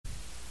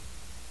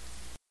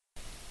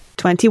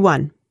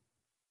21.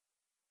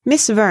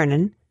 Miss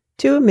Vernon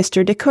to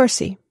Mr. de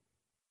Courcy.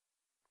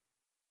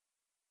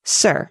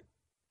 Sir,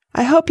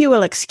 I hope you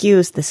will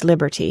excuse this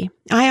liberty.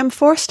 I am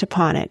forced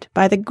upon it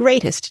by the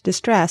greatest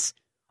distress,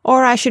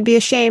 or I should be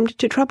ashamed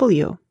to trouble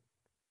you.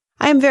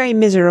 I am very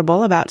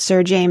miserable about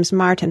Sir James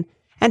Martin,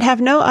 and have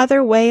no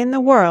other way in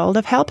the world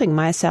of helping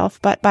myself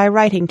but by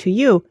writing to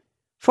you,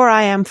 for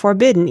I am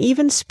forbidden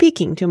even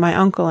speaking to my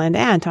uncle and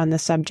aunt on the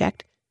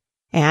subject,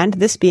 and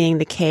this being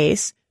the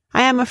case,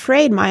 I am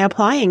afraid my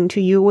applying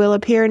to you will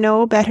appear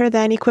no better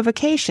than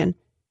equivocation,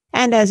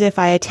 and as if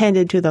I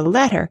attended to the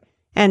letter,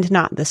 and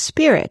not the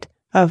spirit,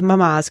 of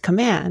mamma's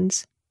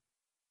commands.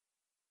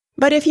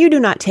 But if you do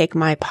not take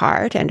my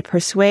part, and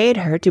persuade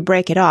her to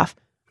break it off,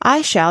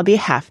 I shall be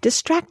half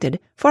distracted,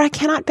 for I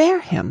cannot bear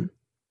him.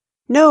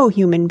 No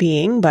human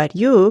being but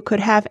you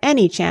could have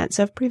any chance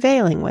of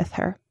prevailing with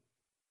her.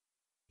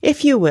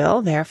 If you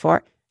will,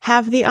 therefore,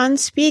 have the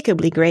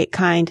unspeakably great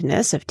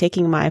kindness of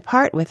taking my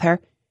part with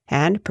her,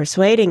 and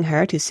persuading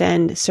her to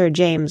send Sir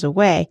James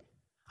away,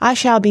 I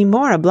shall be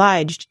more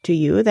obliged to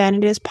you than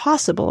it is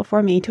possible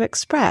for me to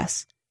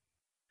express.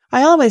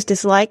 I always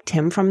disliked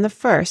him from the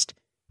first.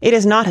 It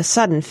is not a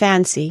sudden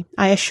fancy,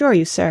 I assure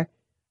you, sir.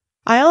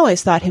 I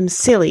always thought him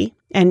silly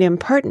and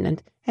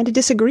impertinent and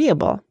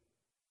disagreeable.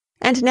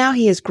 And now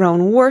he is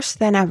grown worse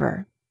than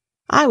ever.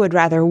 I would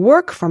rather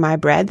work for my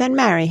bread than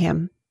marry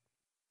him.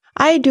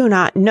 I do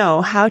not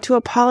know how to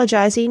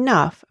apologize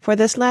enough for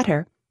this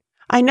letter.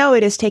 I know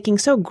it is taking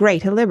so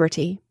great a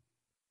liberty.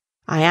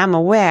 I am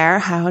aware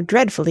how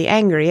dreadfully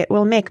angry it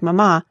will make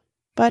mamma,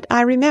 but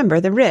I remember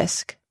the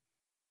risk.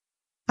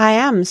 I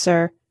am,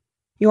 sir,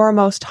 your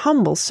most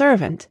humble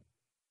servant,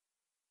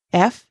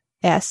 F.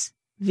 S.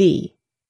 V.